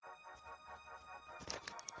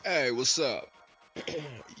Hey, what's up?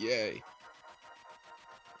 Yay.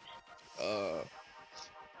 Uh,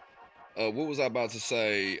 what was I about to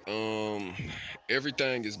say?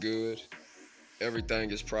 Everything is good. Everything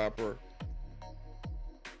is proper.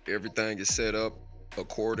 Everything is set up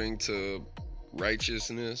according to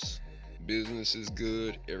righteousness. Business is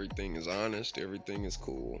good. Everything is honest. Everything is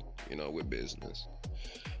cool. With business.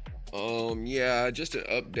 Yeah, just an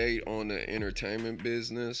update on the entertainment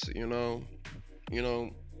business. You know,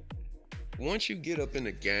 once you get up in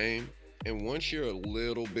the game, and once you're a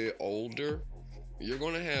little bit older, you're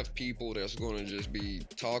going to have people that's going to just be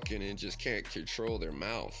talking and just can't control their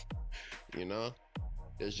mouth. you know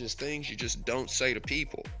there's just things you just don't say to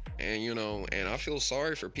people. And I feel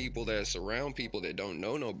sorry for people that surround people that don't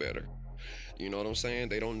know no better. You know what I'm saying?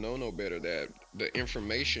 They don't know no better, that the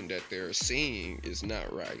information that they're seeing is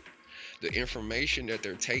not right. The information that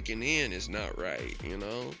they're taking in is not right.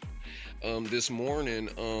 This morning,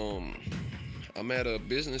 I'm at a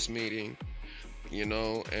business meeting,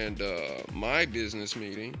 and my business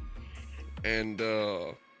meeting, and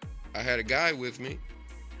I had a guy with me.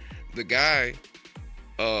 The guy,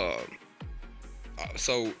 uh,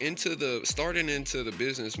 so into the starting into the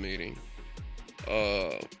business meeting,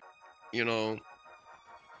 uh, you know,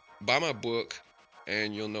 buy my book,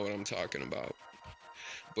 and you'll know what I'm talking about.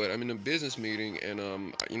 But I'm in a business meeting, and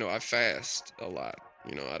I fast a lot.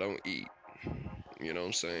 I don't eat. You know what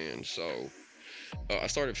I'm saying? So I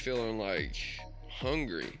started feeling like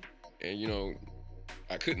hungry, and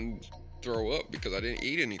I couldn't throw up because I didn't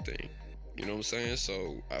eat anything. You know what I'm saying?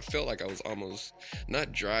 So I felt like I was almost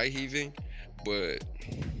not dry heaving, but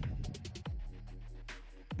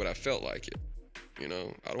I felt like it. I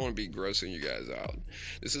don't want to be grossing you guys out.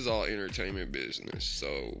 This is all entertainment business.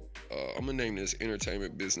 So I'm gonna name this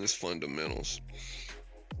entertainment business fundamentals.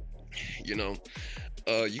 You know,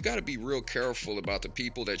 you got to be real careful about the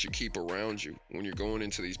people that you keep around you when you're going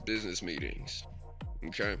into these business meetings.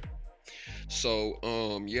 Okay. So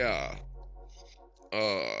uh, yeah,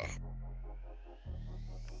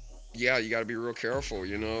 you got to be real careful. I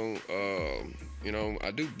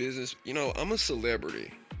do business. I'm a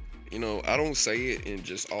celebrity. I don't say it in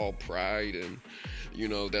just all pride, and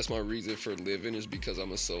that's my reason for living, is because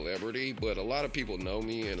I'm a celebrity. But a lot of people know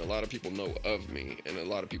me, and a lot of people know of me, and a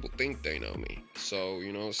lot of people think they know me. So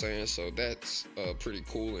you know what I'm saying. So that's pretty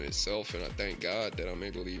cool in itself, and I thank God that I'm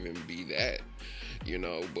able to even be that.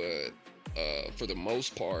 But for the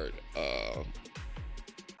most part,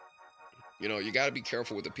 you got to be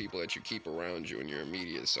careful with the people that you keep around you in your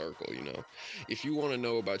immediate circle. If you want to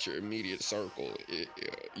know about your immediate circle,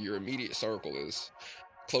 your immediate circle is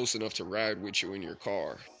close enough to ride with you in your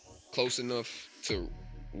car, close enough to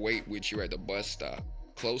wait with you at the bus stop,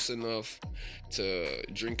 close enough to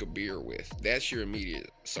drink a beer with. That's your immediate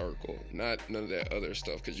circle, not none of that other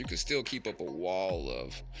stuff, because you can still keep up a wall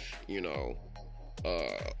of, you know,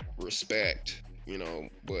 respect,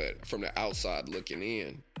 but from the outside looking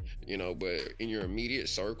in, but in your immediate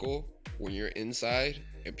circle, when you're inside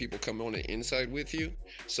and people come on the inside with you,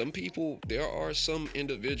 there are some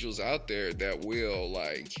individuals out there that will,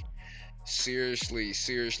 like, seriously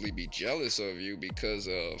be jealous of you because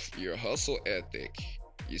of your hustle ethic.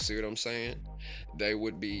 You see what I'm saying? They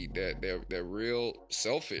would be that they're real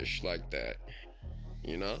selfish like that,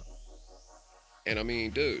 you know? And I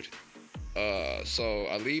mean, dude, so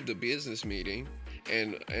I leave the business meeting,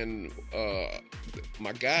 and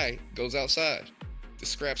my guy goes outside,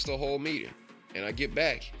 scraps the whole meeting, and I get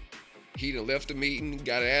back. He done left the meeting,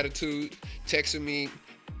 got an attitude, texting me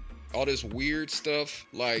all this weird stuff,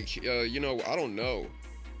 like, I don't know,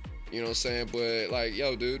 you know what I'm saying, but like,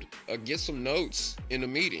 yo, dude, get some notes in the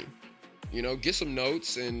meeting. Get some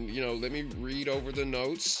notes, and let me read over the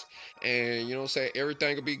notes, and say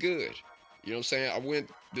everything will be good. You know what I'm saying? I went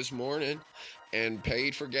this morning and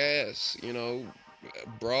paid for gas,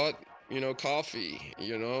 brought, coffee.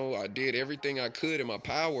 I did everything I could in my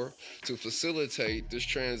power to facilitate this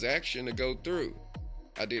transaction to go through.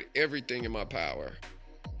 I did everything in my power.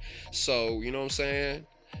 So, you know what I'm saying?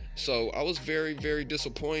 So I was very, very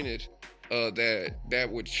disappointed that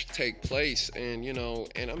that would take place. And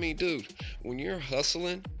I mean, dude, when you're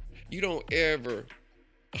hustling, you don't ever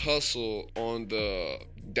hustle on the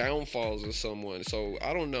downfalls of someone. So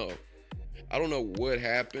I don't know. I don't know what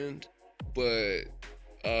happened, but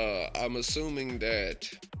I'm assuming that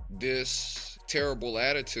this terrible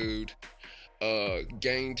attitude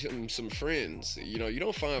gained him some friends. You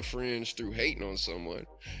don't find friends through hating on someone,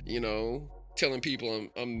 telling people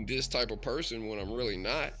I'm this type of person when I'm really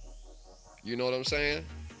not. You know what I'm saying?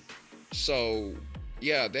 So,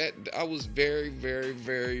 yeah, that I was very, very,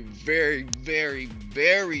 very, very, very,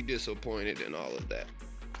 very disappointed in all of that.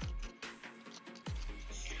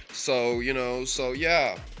 So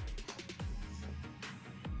yeah,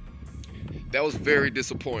 that was very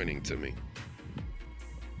disappointing to me.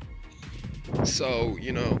 So,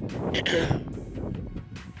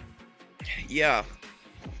 yeah.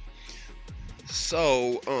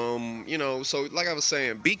 So like I was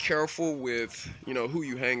saying, be careful with, who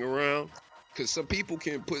you hang around, because some people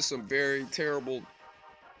can put some very terrible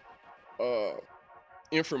uh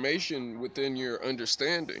information within your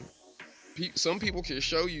understanding. Some people can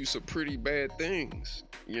show you some pretty bad things,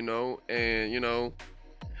 and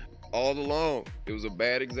all along it was a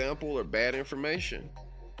bad example or bad information.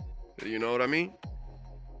 You know what I mean?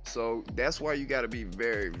 So that's why you got to be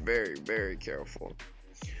very, very, very careful.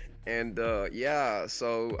 And yeah,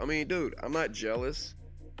 so I mean, dude, I'm not jealous.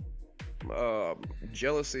 Uh,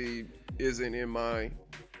 Jealousy isn't in my.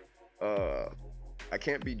 Uh, I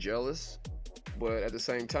can't be jealous, but at the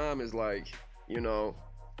same time, it's like, you know,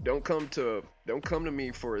 don't come to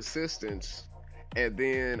me for assistance, and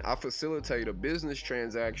then I facilitate a business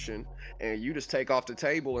transaction, and you just take off the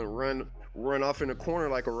table and run off in the corner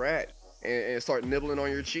like a rat, and start nibbling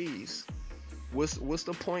on your cheese. What's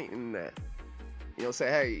the point in that?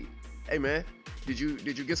 Say, hey man, did you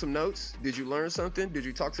get some notes? Did you learn something? Did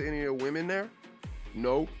you talk to any of the women there?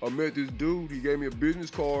 No, I met this dude. He gave me a business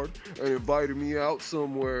card and invited me out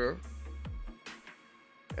somewhere.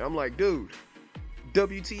 And I'm like, dude,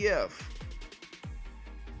 WTF?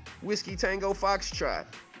 Whiskey Tango Foxtrot.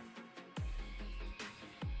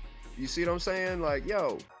 You see what I'm saying? Like,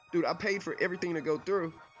 yo, dude, I paid for everything to go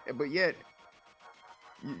through, but yet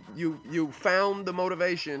you found the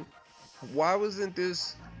motivation. Why wasn't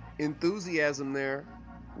this enthusiasm there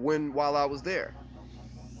while I was there?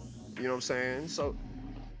 You know what I'm saying? So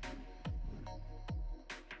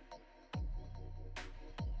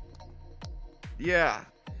yeah.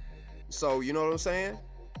 So you know what I'm saying?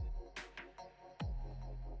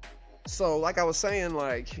 So like I was saying,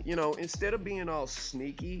 like, instead of being all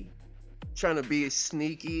sneaky, trying to be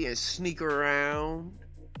sneaky and sneak around,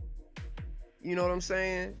 you know what I'm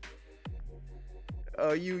saying?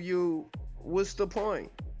 You what's the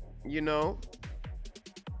point? You know?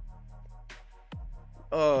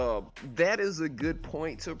 Uh that is a good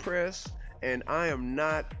point to press, and I am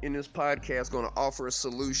not in this podcast going to offer a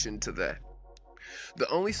solution to that. The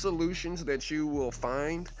only solutions that you will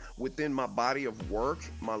find within my body of work,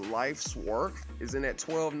 my life's work, is in that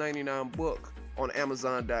 $12.99 book on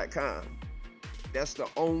Amazon.com. That's the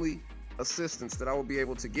only assistance that I will be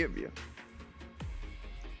able to give you.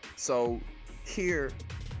 So here,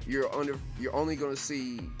 you're only going to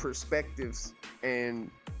see perspectives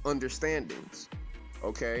and understandings,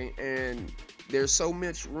 okay? And there's so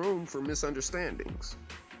much room for misunderstandings.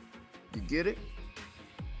 You get it?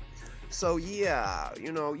 So yeah,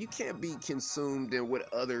 you can't be consumed in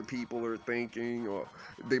what other people are thinking, or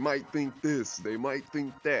they might think this, they might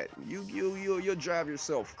think that. You'll drive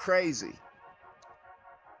yourself crazy.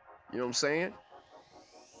 You know what I'm saying?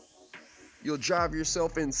 You'll drive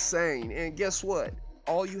yourself insane. And guess what?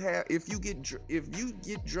 All you have, if you get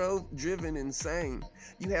driven insane,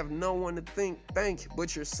 you have no one to thank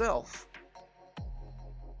but yourself.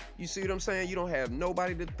 You see what I'm saying? You don't have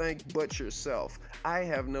nobody to thank but yourself. I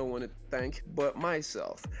have no one to thank but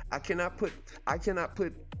myself. I cannot put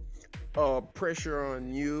pressure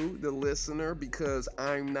on you, the listener, because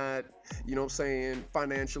I'm not,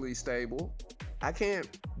 financially stable. I can't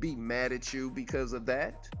be mad at you because of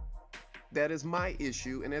that. That is my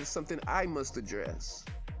issue, and that's something I must address.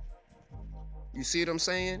 You see what I'm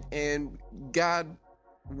saying? And God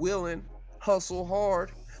willing, hustle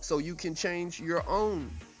hard so you can change your own.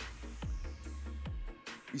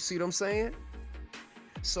 You see what I'm saying?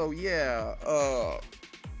 So yeah,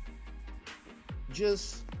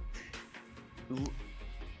 just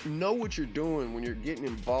know what you're doing when you're getting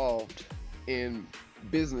involved in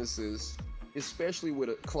businesses, especially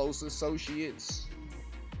with close associates.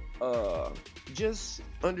 Uh, just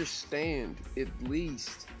understand at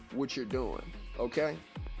least what you're doing, okay?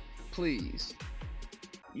 Please.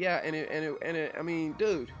 Yeah, I mean,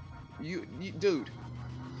 dude, dude,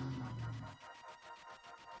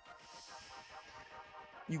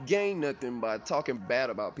 you gain nothing by talking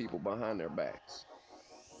bad about people behind their backs.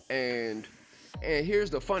 And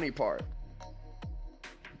here's the funny part.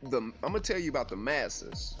 I'm gonna tell you about the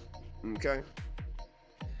masses. Okay?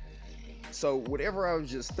 So whatever I was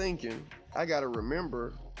just thinking, I gotta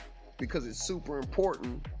remember, because it's super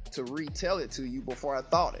important to retell it to you before I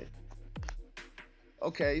thought it.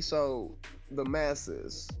 Okay, so the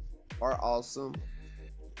masses are awesome.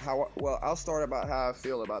 I'll start about how I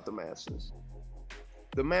feel about the masses.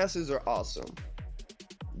 The masses are awesome.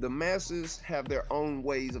 The masses have their own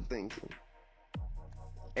ways of thinking.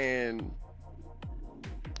 And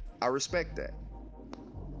I respect that.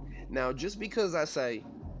 Now, just because I say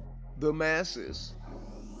the masses,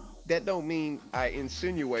 that don't mean I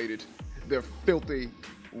insinuated they're filthy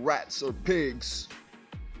rats or pigs.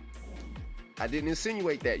 I didn't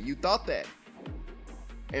insinuate that. You thought that.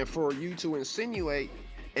 And for you to insinuate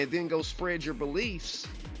and then go spread your beliefs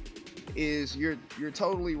is you're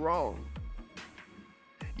totally wrong.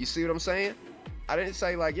 You see what I'm saying? I didn't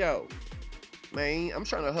say like, yo, man, I'm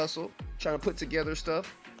trying to hustle, trying to put together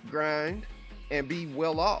stuff, grind, and be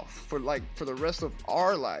well off for the rest of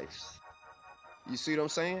our lives. You see what I'm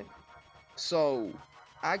saying? So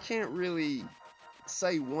I can't really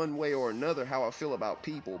say one way or another how I feel about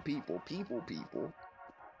people.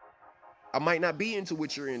 I might not be into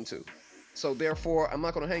what you're into. So therefore, I'm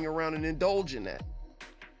not going to hang around and indulge in that.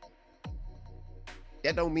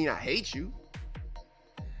 That don't mean I hate you.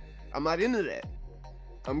 I'm not into that.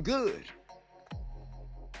 I'm good.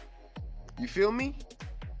 You feel me?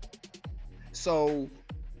 So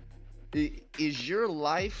is your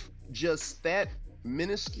life just that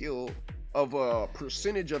minuscule of a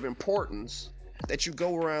percentage of importance that you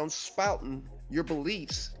go around spouting your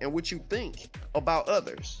beliefs and what you think about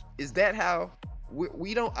others? Is that how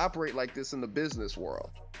we don't operate like this in the business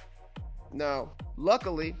world? Now,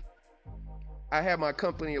 luckily, I have my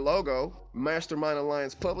company logo, Mastermind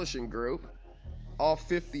Alliance Publishing Group. All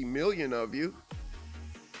 50 million of you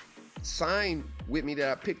signed with me that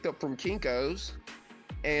I picked up from Kinko's.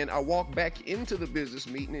 And I walked back into the business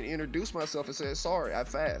meeting and introduced myself and said, sorry, I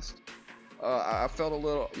fast. I felt a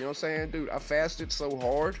little, you know what I'm saying? Dude, I fasted so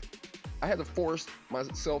hard, I had to force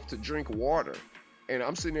myself to drink water. And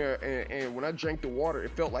I'm sitting there, and when I drank the water, it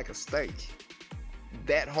felt like a steak.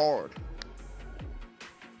 That hard.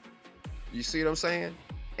 You see what I'm saying?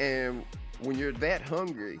 And when you're that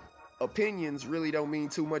hungry, opinions really don't mean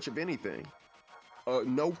too much of anything.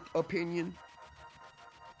 No opinion,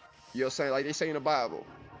 you know what I'm saying? Like they say in the Bible,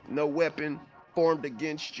 no weapon formed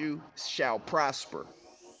against you shall prosper.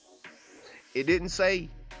 It didn't say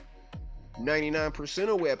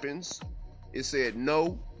 99% of weapons. It said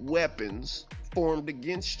no weapons formed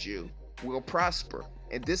against you will prosper.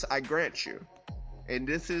 And this I grant you. And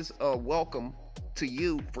this is a welcome to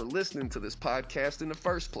you for listening to this podcast in the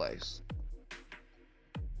first place.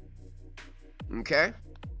 Okay?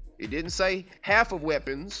 It didn't say half of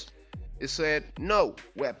weapons. It said no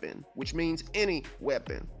weapon, which means any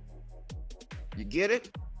weapon. You get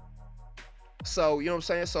it? So, you know what I'm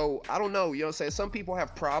saying? So, I don't know, you know what I'm saying? Some people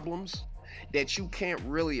have problems that you can't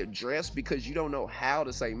really address because you don't know how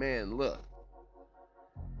to say, man, look,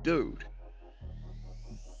 dude,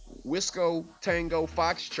 Wisco Tango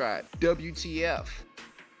Foxtrot, WTF.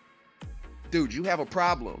 Dude, you have a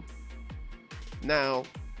problem. Now,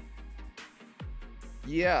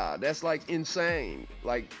 yeah, that's like insane.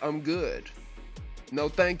 Like, I'm good. No,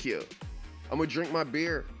 thank you. I'm gonna drink my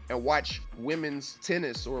beer and watch women's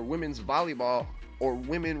tennis or women's volleyball or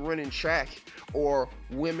women running track or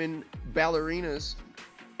women ballerinas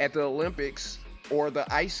at the Olympics or the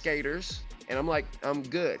ice skaters, and I'm like, I'm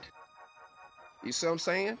good. You see what I'm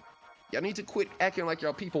saying? Y'all need to quit acting like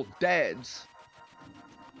y'all people dads.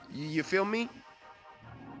 You feel me?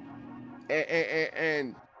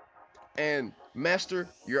 And master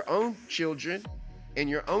your own children and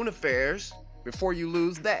your own affairs before you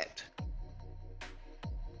lose that.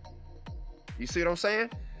 You see what I'm saying?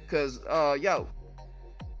 Because, yo,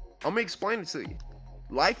 I'm gonna explain it to you.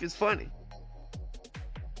 Life is funny.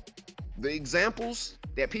 The examples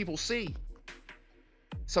that people see,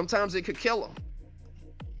 sometimes it could kill them.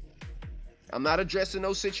 I'm not addressing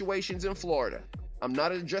those situations in Florida. I'm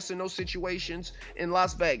not addressing those situations in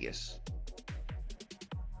Las Vegas.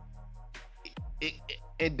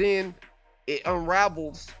 And then it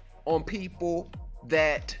unravels on people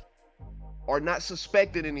that are not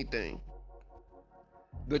suspected anything.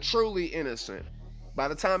 The truly innocent. By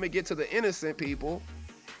the time it gets to the innocent people,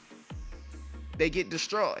 they get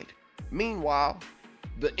destroyed. Meanwhile,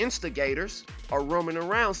 the instigators are roaming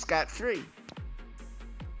around scot-free.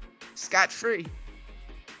 Scot-free.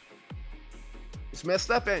 It's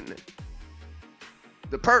messed up, ain't it?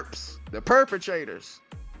 The perps, the perpetrators,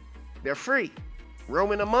 they're free,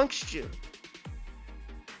 roaming amongst you.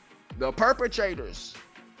 The perpetrators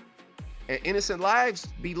and innocent lives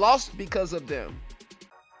be lost because of them.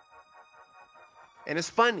 And it's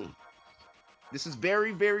funny. This is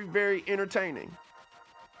very, very, very entertaining.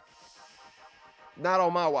 Not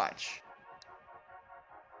on my watch.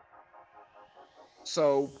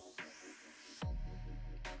 So,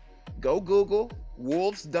 go Google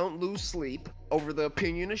Wolves Don't Lose Sleep Over the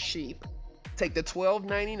Opinion of Sheep. Take the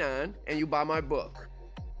 $12.99 and you buy my book.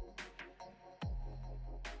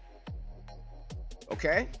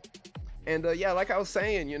 Okay? And yeah, like I was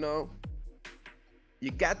saying,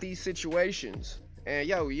 you got these situations, and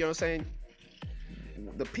yo, you know what I'm saying?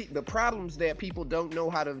 The problems that people don't know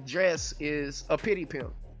how to address is a pity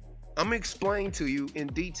pimp. I'm gonna explain to you in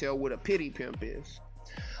detail what a pity pimp is.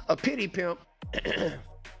 A pity pimp,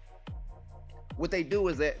 what they do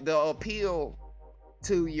is that they'll appeal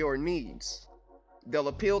to your needs. They'll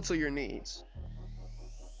appeal to your needs.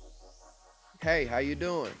 Hey, how you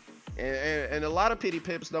doing? And a lot of pity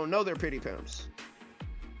pimps don't know they're pity pimps.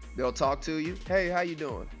 They'll talk to you. Hey, how you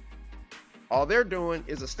doing? All they're doing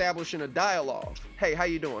is establishing a dialogue. Hey, how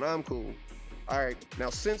you doing? I'm cool. All right. Now,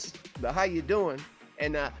 since the how you doing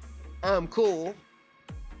and I'm cool,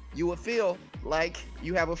 you would feel like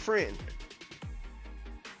you have a friend.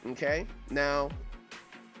 Okay? Now,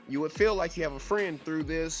 you would feel like you have a friend through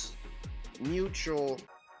this mutual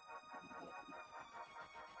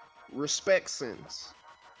respect sense.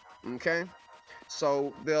 Okay?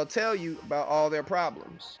 So they'll tell you about all their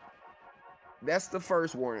problems. That's the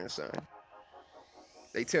first warning sign.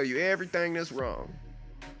 They tell you everything that's wrong.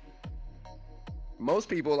 Most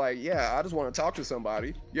people like, yeah, I just want to talk to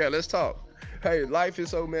somebody. Yeah, let's talk. Hey, life is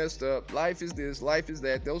so messed up. Life is this, life is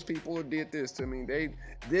that. Those people did this to me. They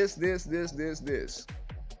this.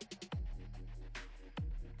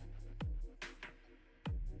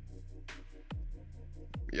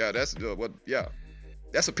 Yeah, that's what yeah.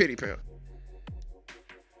 That's a pity pimp.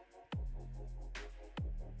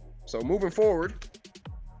 So moving forward,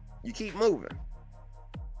 you keep moving.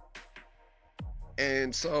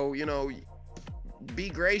 And so, be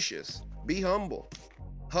gracious, be humble,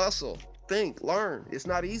 hustle, think, learn. It's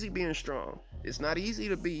not easy being strong. It's not easy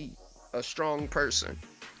to be a strong person.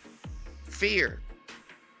 Fear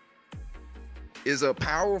is a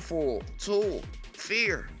powerful tool.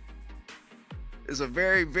 Fear is a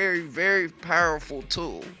very, very, very powerful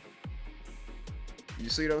tool. You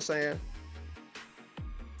see what I'm saying?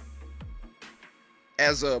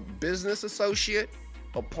 As a business associate,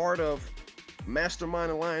 a part of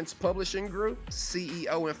Mastermind Alliance Publishing Group,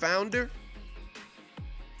 CEO and founder,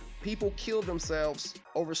 people kill themselves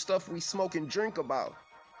over stuff we smoke and drink about.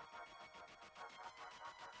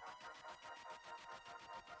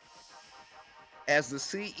 As the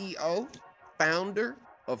CEO, founder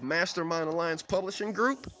of Mastermind Alliance Publishing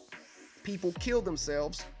Group, people kill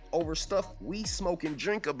themselves over stuff we smoke and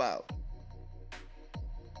drink about.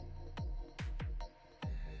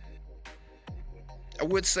 I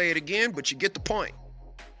would say it again, but you get the point.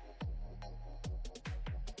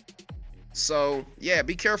 So, yeah,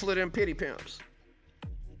 be careful of them pity pimps.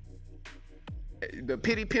 The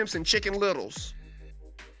pity pimps and Chicken Littles.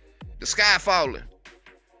 The sky falling.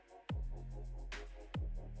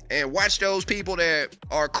 And watch those people that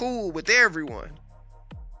are cool with everyone.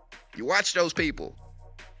 You watch those people.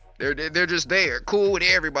 They're just there, cool with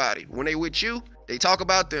everybody. When they with you, they talk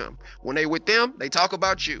about them. When they with them, they talk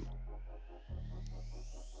about you.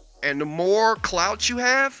 And the more clout you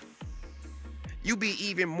have, you be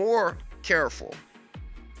even more careful.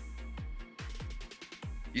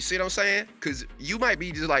 You see what I'm saying? Because you might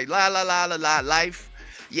be just like, la, la, la, la, la, life.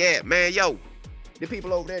 Yeah, man, yo, the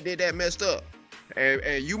people over there did that messed up.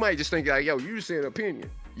 And you might just think like, yo, you just said an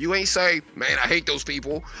opinion. You ain't say, man, I hate those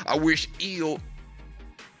people. I wish ill.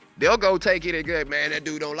 They'll go take it and go, man, that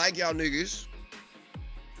dude don't like y'all niggas.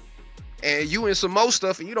 And you in some more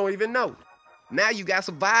stuff and you don't even know. Now you got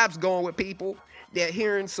some vibes going with people that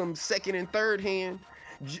hearing some second and third hand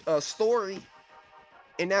story,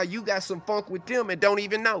 and now you got some funk with them and don't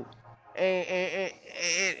even know. And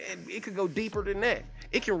it could go deeper than that.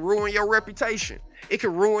 It can ruin your reputation. It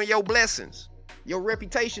can ruin your blessings. Your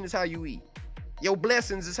reputation is how you eat. Your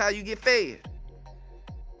blessings is how you get fed.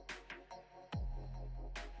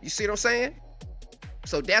 You see what I'm saying?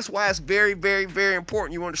 So that's why it's very, very, very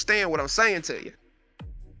important you understand what I'm saying to you.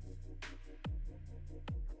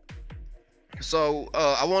 So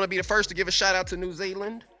I want to be the first to give a shout out to New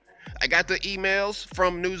Zealand. I got the emails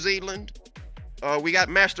from New Zealand. We got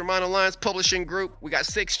Mastermind Alliance Publishing Group. We got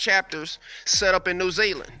 6 chapters set up in New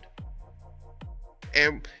Zealand.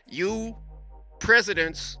 And you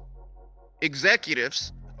presidents,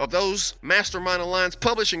 executives of those Mastermind Alliance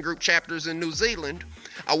Publishing Group chapters in New Zealand,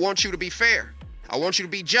 I want you to be fair. I want you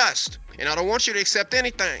to be just. And I don't want you to accept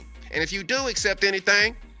anything. And if you do accept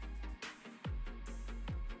anything,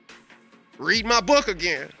 read my book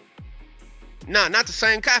again. Nah, not the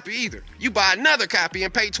same copy either. You buy another copy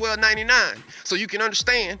and pay $12.99 so you can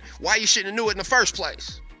understand why you shouldn't have knew it in the first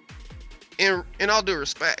place. In all due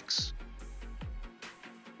respects.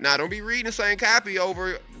 Now, don't be reading the same copy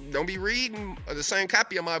over. Don't be reading the same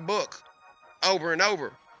copy of my book over and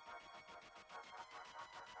over.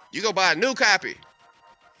 You go buy a new copy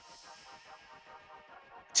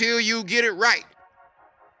until you get it right.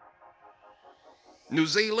 New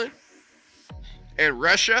Zealand and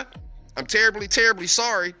Russia, I'm terribly, terribly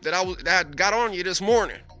sorry that I got on you this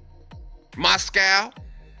morning. Moscow.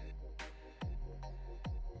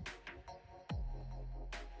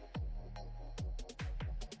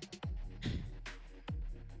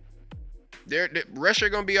 Russia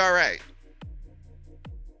gonna be all right.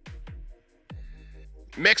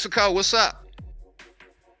 Mexico, what's up?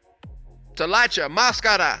 Talacha,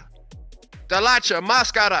 mascara. Talacha,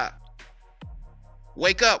 mascara.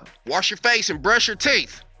 Wake up, wash your face, and brush your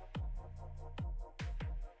teeth.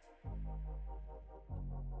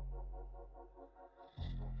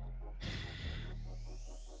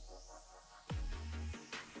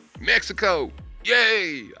 Mexico,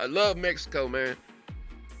 yay! I love Mexico, man.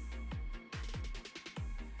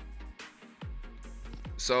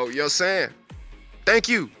 So, you know what I'm saying? Thank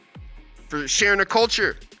you for sharing the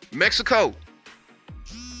culture, Mexico.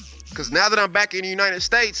 Because now that I'm back in the United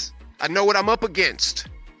States, I know what I'm up against.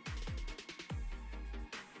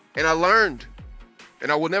 And I learned,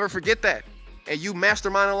 and I will never forget that. And you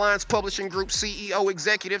Mastermind Alliance Publishing Group CEO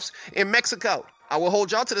executives in Mexico, I will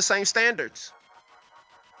hold y'all to the same standards.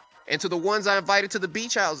 And to the ones I invited to the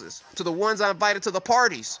beach houses, to the ones I invited to the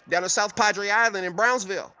parties down in South Padre Island in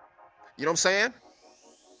Brownsville. You know what I'm saying?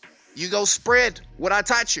 You go spread what I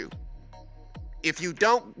taught you. If you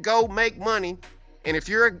don't go make money, and if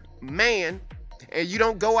you're a man and you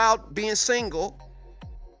don't go out being single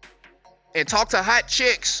and talk to hot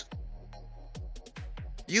chicks,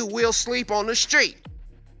 you will sleep on the street.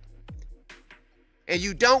 And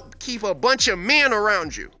you don't keep a bunch of men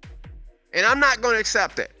around you. And I'm not going to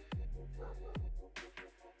accept that.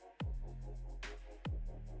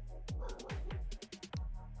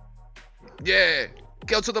 Yeah,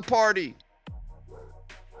 go to the party.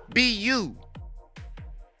 Be you.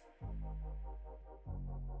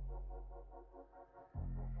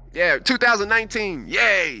 Yeah, 2019.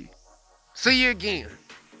 Yay. See you again.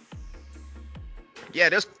 Yeah,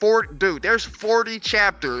 there's 40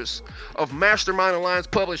 chapters of Mastermind Alliance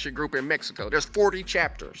Publishing Group in Mexico. There's 40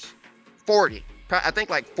 chapters. 40. I think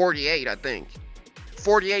like 48, I think.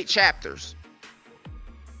 48 chapters.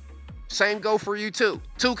 Same go for you too.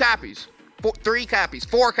 2 copies. 3 copies.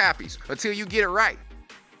 4 copies until you get it right.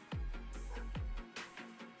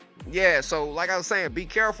 Yeah, so like I was saying, be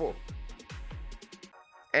careful.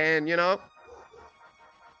 And, you know,